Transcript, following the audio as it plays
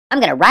I'm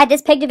gonna ride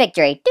this pig to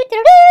victory.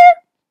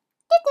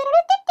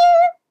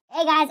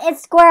 Hey guys,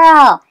 it's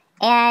Squirrel,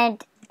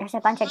 and there's a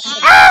bunch of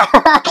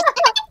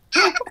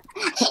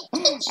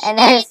and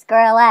there's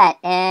Squirrelette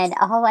and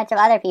a whole bunch of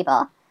other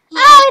people.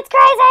 Oh, it's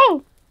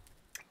crazy!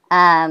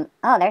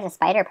 Oh, there's a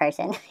spider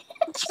person.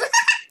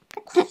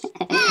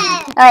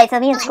 Alright, so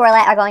me and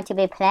Squirrelette are going to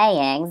be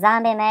playing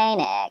Zombie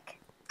Manic.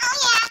 Oh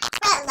yeah,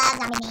 I love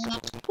Zombie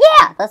Manic.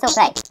 Yeah, let's go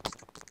play.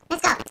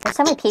 Let's go. There's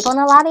so many people in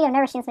the lobby. I've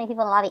never seen so many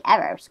people in the lobby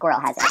ever.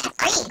 Squirrel has it.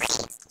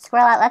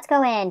 Squirrelette, let's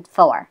go in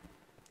 4.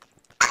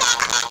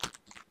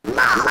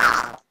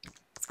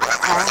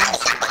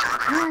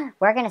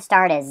 We're gonna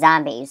start as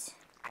zombies.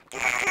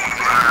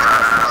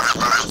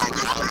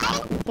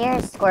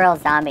 Here's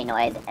Squirrel's zombie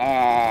noise.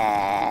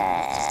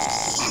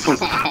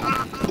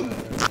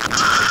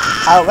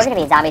 Oh, we're gonna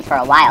be zombies for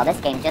a while. This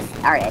game just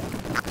started.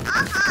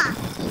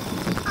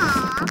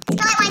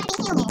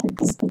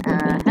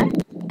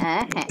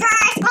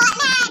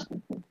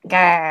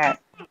 Grr.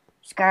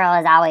 Squirrel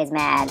is always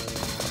mad.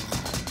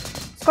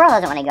 Squirrel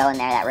doesn't want to go in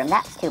there, that room.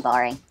 That's too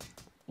boring.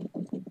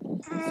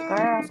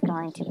 Squirrel's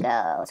going to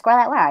go.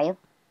 Squirrelette, where are you?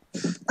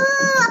 Ooh,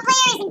 a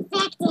player is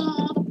infected.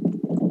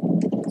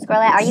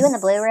 Squirrelette, are you in the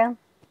blue room?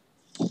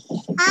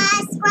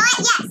 Squirrelette,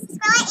 yes.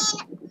 Squirrelette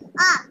in,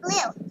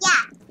 blue,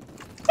 yeah.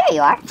 There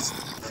you are.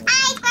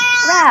 Hi,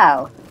 Squirrel.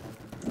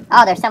 Bro.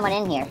 Oh, there's someone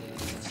in here.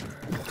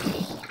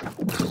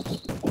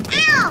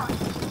 Ow.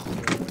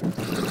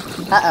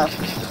 Uh-oh.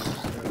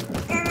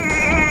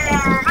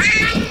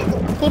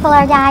 People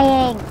are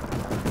dying. Yay.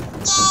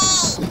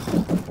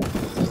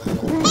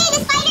 Hey, the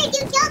spider,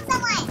 you killed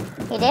someone.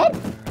 He did?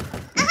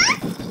 Uh-huh.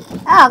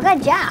 Oh,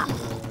 good job.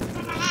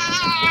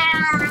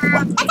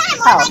 That sounded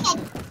more like a...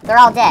 They're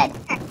all dead.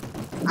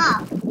 Oh.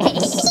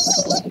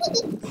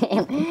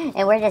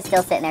 And we're just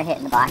still sitting there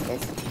hitting the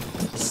boxes.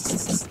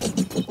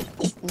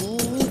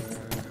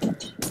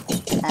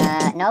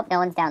 Nope, no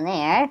one's down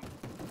there.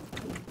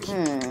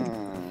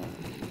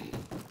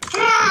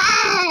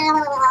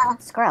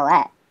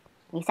 Squirrelette,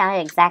 you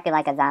sounded exactly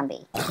like a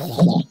zombie. Yay!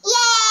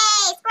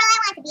 Squirrelette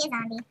wants to be a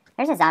zombie.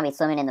 There's a zombie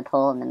swimming in the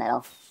pool in the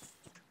middle.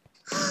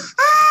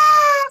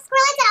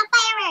 Squirrelette did a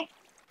firework.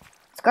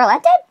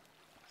 Squirrelette did?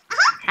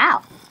 Uh-huh.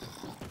 How?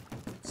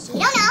 She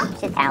don't know.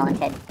 She's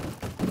talented.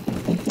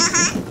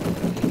 Uh-huh.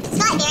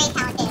 Squirrelette very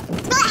talented.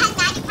 Squirrelette has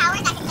magic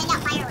powers that can send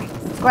out fireworks.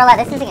 Squirrelette,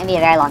 this isn't going to be a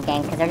very long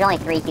game because there's only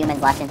 3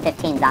 humans left and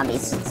 15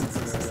 zombies.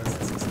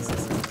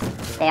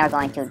 They are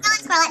going to...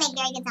 Squirrelette make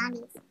very good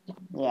zombies.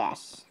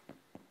 Yes.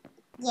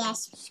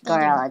 Yes.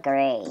 Squirrel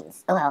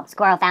agrees. Oh, well,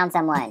 Squirrel found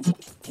someone. Yay,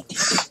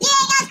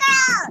 go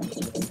Squirrel!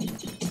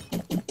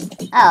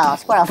 Oh,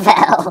 Squirrel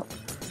fell.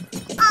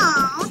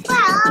 Oh,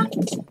 Squirrel.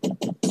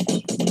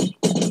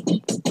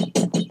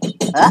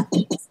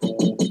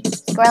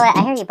 Squirrelette, I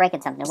hear you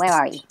breaking something. Where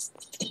are you?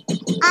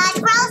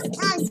 Squirrel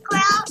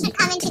should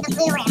come into the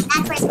blue room.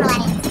 That's where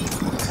Squirrelette is.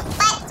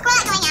 But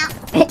Squirrelette going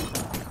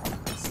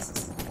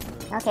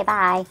out. Okay,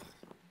 bye.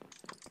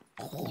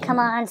 Come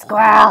on,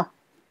 Squirrel.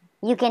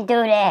 You can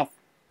do this.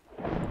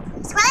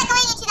 Squirrelette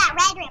going into that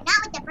red room,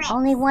 not with the brick.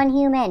 Only 1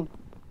 human.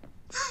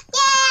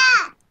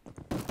 Yeah!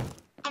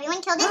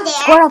 Everyone killed in there.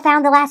 Squirrel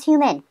found the last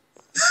human.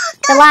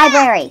 The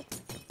library.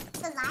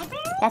 The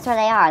library? That's where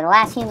they are. The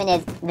last human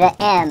is the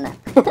M.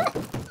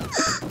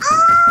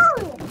 Oh!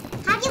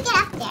 How do you get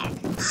up there?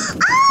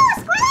 Oh,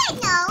 Squirrelette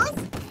knows.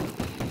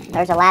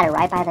 There's a ladder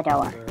right by the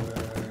door.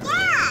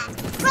 Yeah!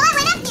 Squirrelette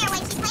went up here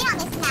when she played on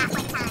this map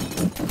one time.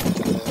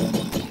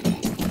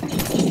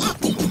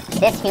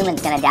 This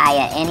human's gonna die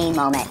at any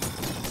moment.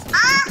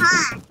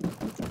 Uh-huh.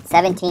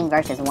 17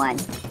 versus 1.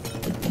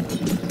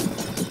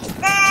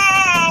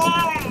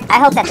 I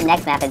hope that the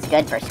next map is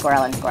good for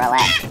Squirrel and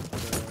Squirrelette.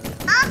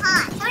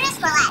 Uh-huh. So does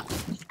Squirrelette.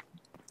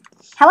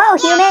 Hello,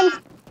 human!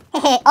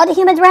 Oh, the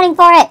human's running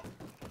for it!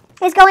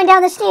 He's going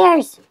down the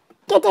stairs!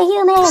 Get the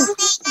human!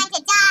 Human's going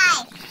to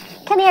die!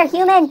 Come here,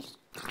 human!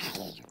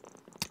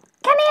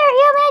 Come here,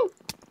 human!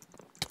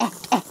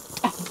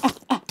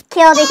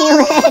 Kill the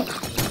human!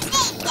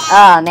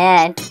 Oh,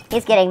 man.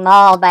 He's getting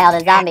mauled by all the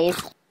zombies.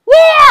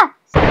 Yeah!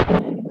 Darn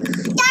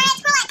it,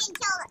 Squirrelette didn't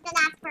kill the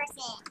last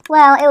person.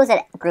 Well, it was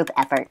a group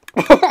effort.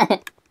 It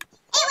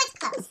was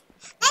close.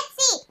 Let's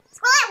see.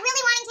 Squirrelette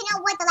really wanted to know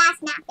what the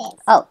last map is.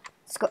 Oh,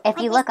 if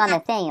you look on the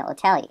thing, it will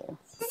tell you.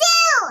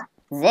 Zoo!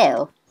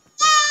 Zoo?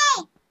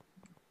 Yay!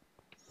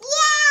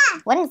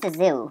 Yeah! What is the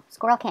zoo?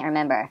 Squirrel can't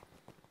remember.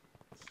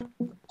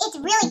 It's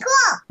really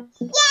cool.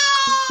 Yay!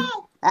 Yay!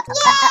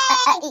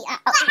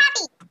 We're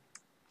happy.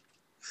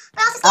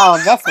 Oh,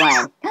 this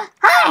one.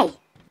 Hi!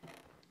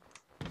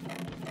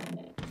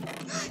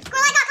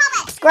 Squirrel, I got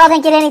combat. Squirrel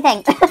didn't get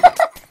anything. Let's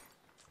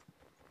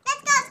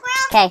go,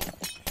 Squirrel. Okay.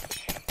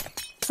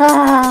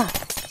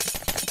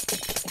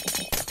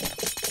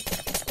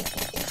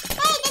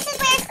 Hey, this is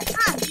where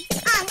Squirrelette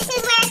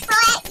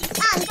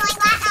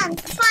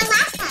spawned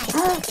last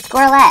time.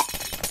 Squirrelette,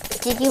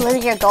 did you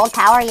lose your gold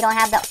power? You don't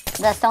have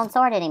the stone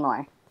sword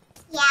anymore.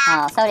 Yeah.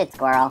 Oh, so did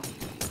Squirrel.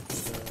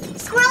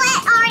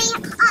 Squirrelette has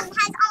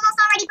almost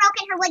already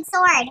broken her wood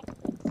sword.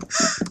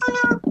 Oh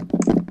no.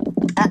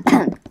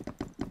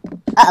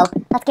 Uh-oh.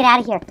 Let's get out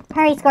of here.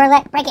 Hurry,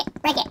 Squirrelette. Break it.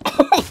 Break it.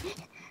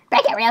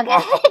 Break it real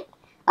good.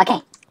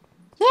 Okay.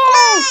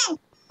 Yay!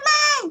 Come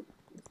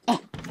on!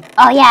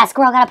 Oh, yeah.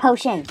 Squirrel got a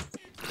potion.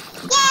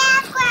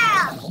 Yeah,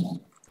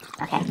 Squirrel!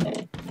 Okay.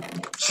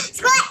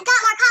 Squirrelette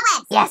got more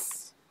cobwebs!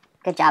 Yes.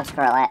 Good job,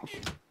 Squirrelette.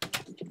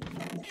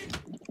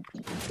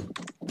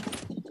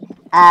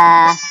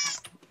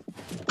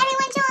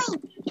 Everyone join!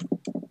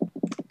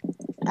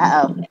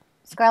 Uh-oh.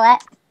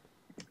 Squirrelette?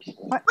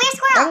 Where's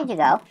Squirrel? Where did you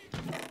go?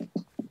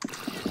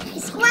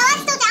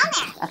 Squirrelette's still down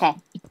there. Okay.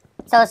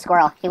 So is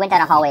Squirrel. He went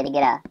down a hallway to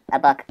get a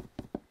book.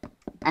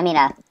 I mean,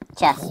 a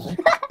chest.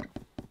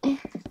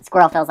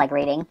 Squirrel feels like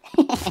reading.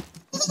 Squirrelette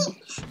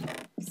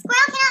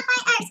cannot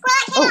find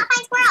Squirrel.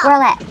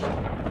 Squirrelette.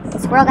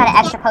 Squirrel got an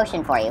extra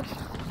potion for you. Yay!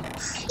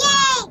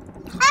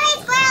 Hurry,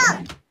 Squirrel!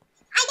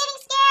 I'm getting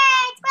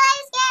scared! Squirrelette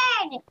is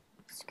scared!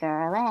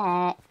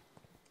 Squirrelette.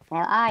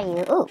 Where are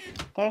you? Ooh,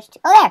 there's two.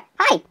 Oh, there!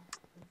 Hi!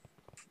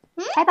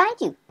 Right behind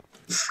you.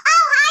 Oh,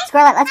 hi!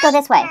 Squirrelette, let's go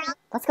this way. Squirrel.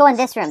 Let's go in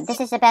this room. This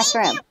is the best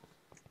room.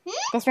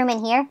 This room in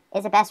here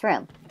is the best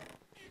room.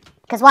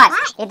 Because watch,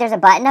 if there's a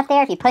button up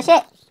there, if you push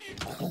it,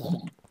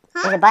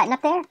 there's a button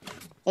up there.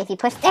 If you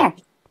push there,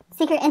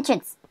 secret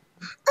entrance.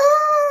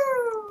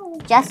 Ooh!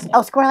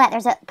 Oh, Squirrelette,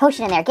 there's a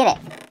potion in there. Get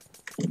it.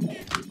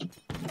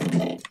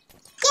 Yay!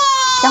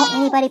 Don't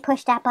anybody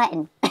push that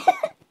button.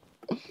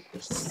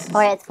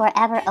 Or it's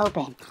forever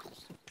open.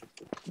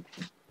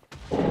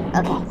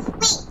 Okay.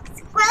 Wait,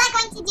 Squirrelette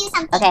going to do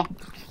something. Okay.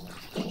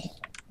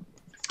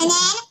 And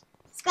then,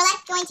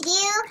 Squirrelette's going to do...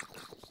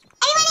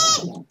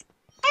 Everyone in!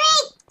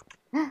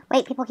 Hurry!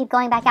 Wait, people keep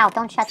going back out.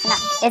 Don't shut them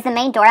out. Is the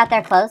main door out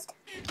there closed?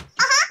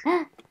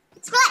 Uh-huh.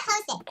 Squirrelette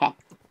closed it. Okay.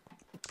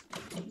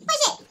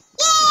 Push it.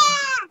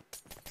 Yeah!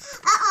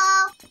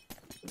 Uh-oh.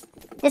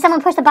 Did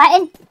someone push the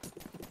button?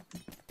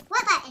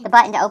 What button? The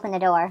button to open the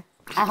door.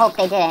 I hope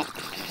they didn't.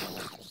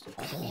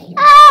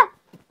 Ah!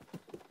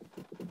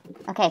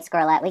 Okay,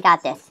 Squirrelette, we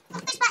got this.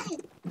 Push button.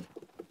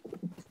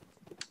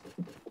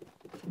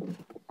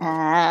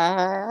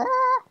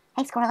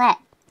 Hey, Squirrelette.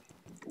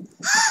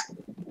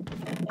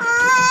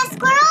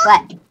 Squirrel?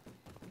 What?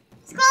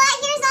 Squirrelette,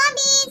 here's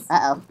zombies!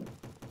 Uh-oh.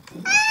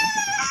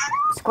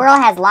 Squirrel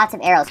has lots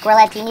of arrows.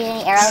 Squirrelette, do you need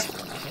any arrows?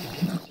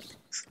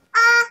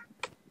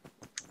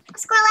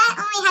 Squirrelette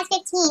only has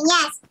 15,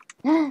 yes.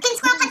 Can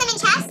Squirrel put them in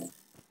chests?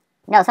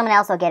 No, someone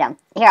else will get them.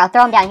 Here, I'll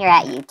throw them down here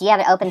at you. Do you have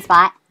an open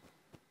spot?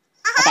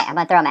 Okay, I'm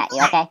gonna throw them at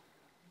you, okay?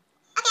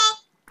 Okay.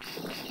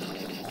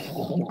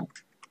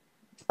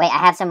 Wait, I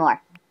have some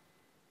more.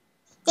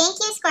 Thank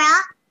you,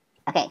 Squirrel.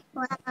 Okay,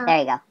 Whoa. there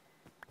you go.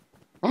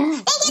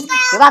 Thank you,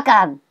 Squirrel! You're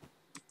welcome!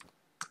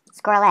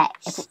 Squirrelette.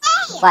 Hey!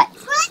 What?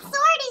 Squirrelette's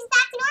sword is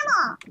back to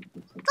normal.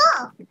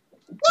 Cool.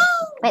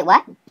 Yay! Wait,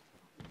 what?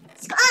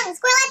 Squirrelette's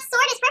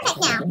sword is perfect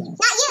now.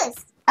 Not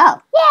used. Oh,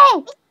 yay!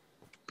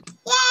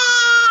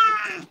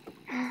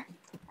 Yeah!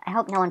 I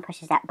hope no one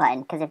pushes that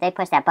button, because if they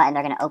push that button,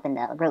 they're gonna open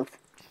the roof.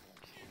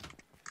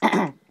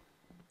 Button.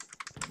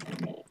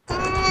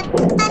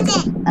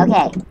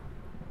 Okay.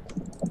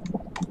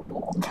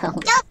 Don't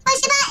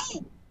push the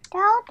button!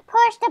 Don't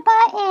push the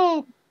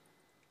button!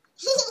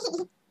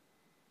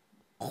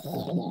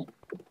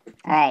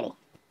 Alrighty.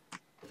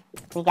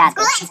 We got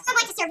this. Squirrelette's still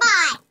going to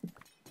survive.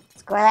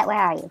 Squirrelette, where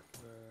are you?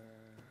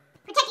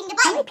 Protecting the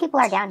How button. many people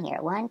are down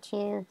here? 1,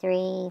 2,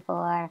 3,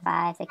 4,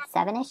 5, 6,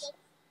 7-ish?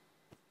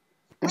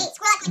 Wait,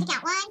 Squirrelette's going to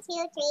count. 1,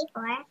 2, 3,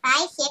 4,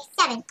 5, 6,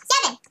 7.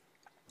 7!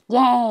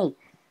 Yay!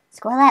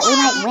 Squirrelette, we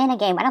might win a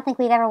game. I don't think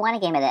we've ever won a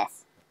game of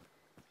this.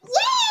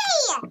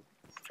 Yay!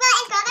 Squirrel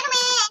and Squirrel gonna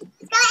win!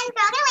 Squirrel and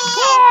Squirrel gonna win!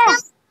 Yeah!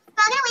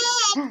 Squirrel gonna win!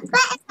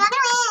 Squirrel and Squirrel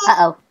gonna win!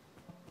 Uh-oh.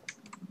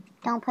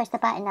 Don't push the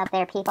button up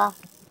there, people.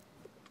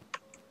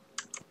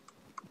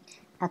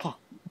 Okay.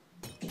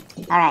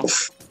 Alright.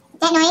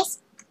 That noise?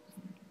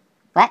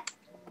 What?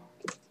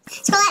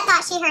 Squirrelette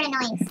thought she heard a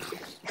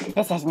noise.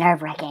 This is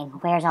nerve-wracking.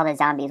 Where's all the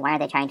zombies? Why are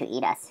they trying to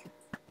eat us?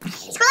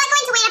 Squirrelette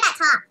going to wait up at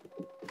top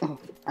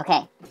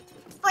Okay.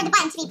 for the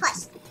button to be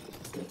pushed.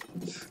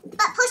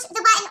 But push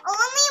the button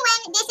only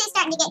when this is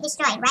starting to get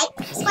destroyed, right,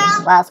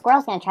 Squirrel? Well,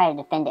 Squirrel's gonna try to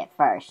defend it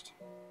first.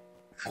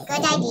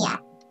 Good idea.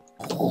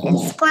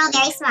 Squirrel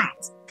very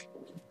smart.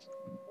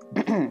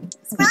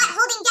 Squirrelette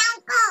holding down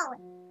O.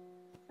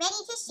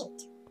 Ready to shoot.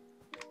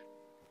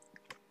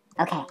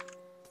 Okay.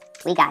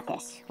 We got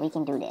this. We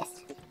can do this.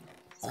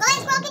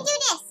 Squirrel can do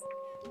this.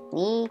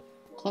 We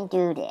can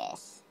do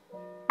this.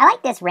 I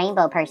like this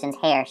rainbow person's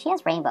hair. She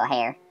has rainbow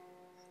hair.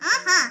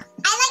 Uh-huh.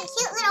 I like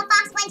cute little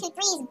Fox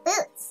 123's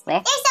boots. Where?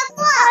 They're so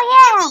cool. Oh,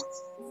 yeah.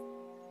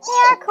 They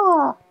are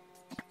cool.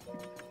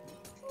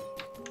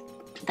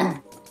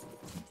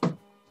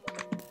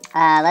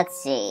 Let's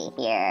see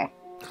here.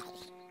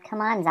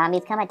 Come on,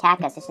 zombies, come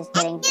attack us. This is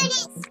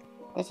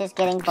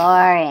getting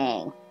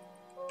boring.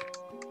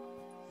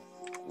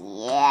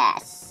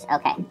 Yes.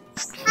 Okay.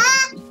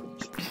 Squirrel,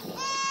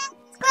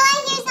 I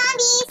hear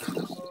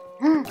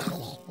zombies.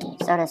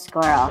 So does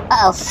Squirrel.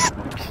 Uh-oh.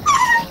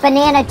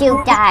 Banana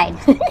Duke died.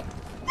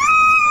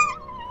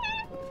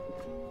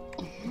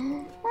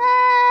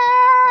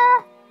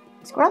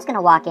 Squirrel's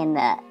gonna walk in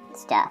the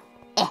stuff.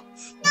 No,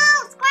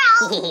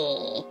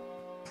 squirrel.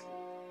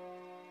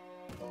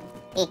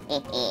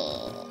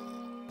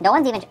 No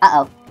one's even...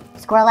 Uh-oh.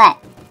 Squirrelette.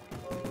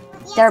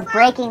 Yeah, They're squirrel.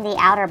 breaking the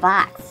outer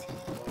box.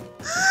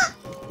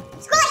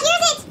 Squirrel,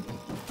 here's it.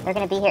 They're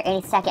going to be here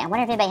any second. I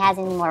wonder if anybody has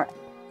any more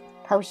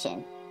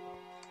potion.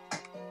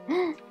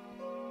 I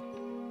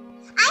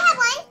have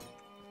one.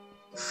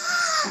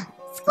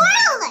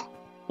 Squirrel.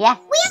 Yeah.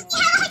 We only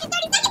have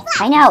 130 seconds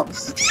left. I know.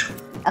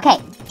 Okay.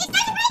 It's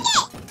time to break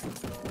it.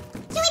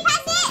 Should we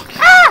press it?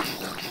 Ah!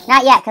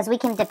 Not yet, because we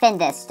can defend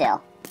this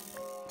still.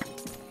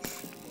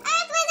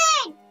 Earth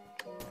wizard.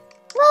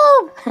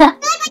 Move! Squirrel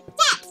going to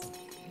protect.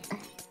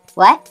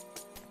 What?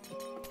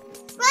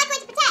 Squirrel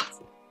going to protect.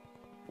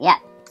 Yep.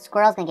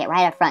 Squirrel's going to get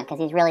right up front, because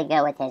he's really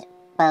good with his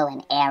bow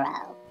and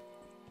arrow.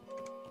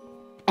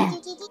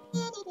 There's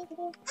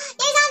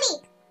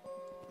zombie.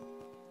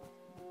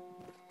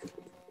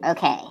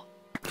 Okay.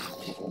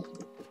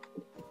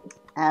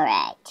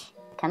 Alright.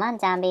 Come on,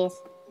 zombies.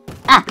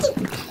 Ah!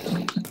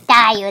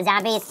 Die, you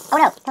zombies! Oh,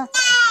 no! Don't.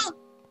 Yay.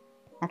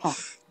 Okay. 80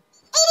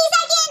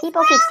 seconds.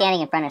 People keep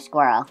standing in front of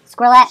Squirrel.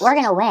 Squirrelette, we're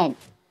gonna win.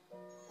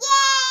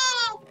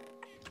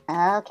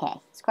 Yay. Okay.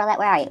 Squirrelette,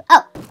 where are you?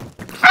 Oh!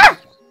 Ah!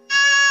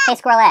 Hey,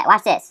 Squirrelette,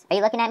 watch this. Are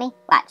you looking at me?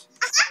 Watch.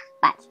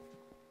 Watch.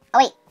 Oh,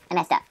 wait. I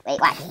messed up. Wait,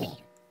 watch.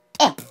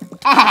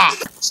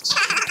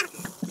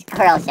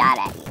 Squirrel shot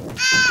at you.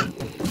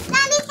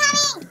 Zombies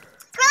coming.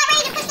 Squirrel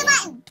ready to push the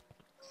button.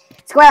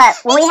 Squirrelette,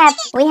 well,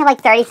 we have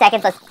like 30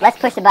 seconds. Let's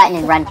push the button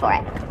and run for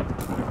it.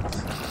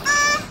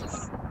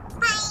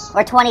 Fine.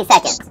 Or 20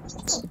 seconds.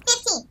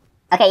 15.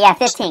 Okay, yeah,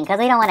 15, because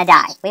we don't want to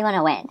die. We want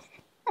to win.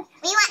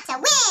 We want to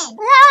win.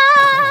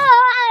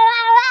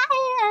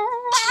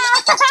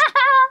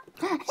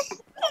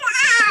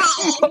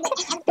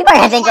 People are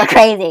going to think we're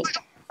crazy.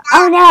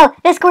 Oh no,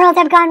 the squirrels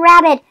have gone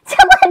rabid.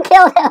 Someone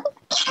killed them.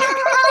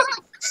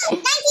 19,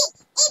 18,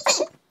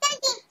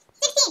 17,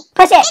 16.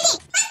 Push it. 15.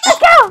 Let's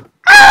go.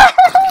 Ah!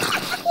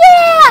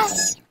 Yeah.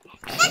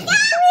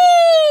 Whee!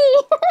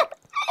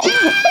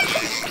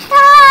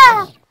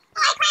 Ah!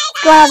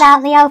 Squirrels out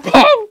in the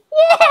open.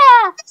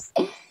 Yeah.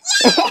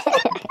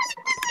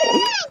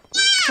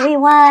 We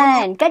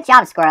won. Good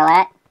job,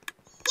 Squirrelette.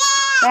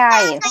 Where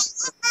are you?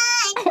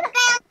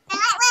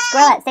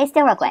 Squirrelette, stay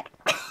still real quick.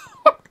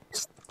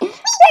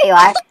 There you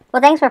are.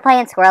 Well, thanks for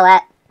playing,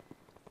 Squirrelette.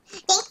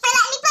 Thanks for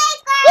letting me play,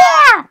 Squirrel.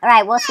 Yeah!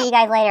 Alright, we'll see you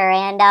guys later,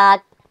 and,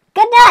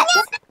 good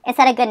nuts!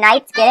 Instead of good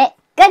nights, get it?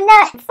 Good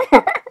nuts!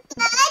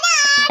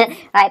 Good night.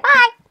 Alright,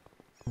 bye!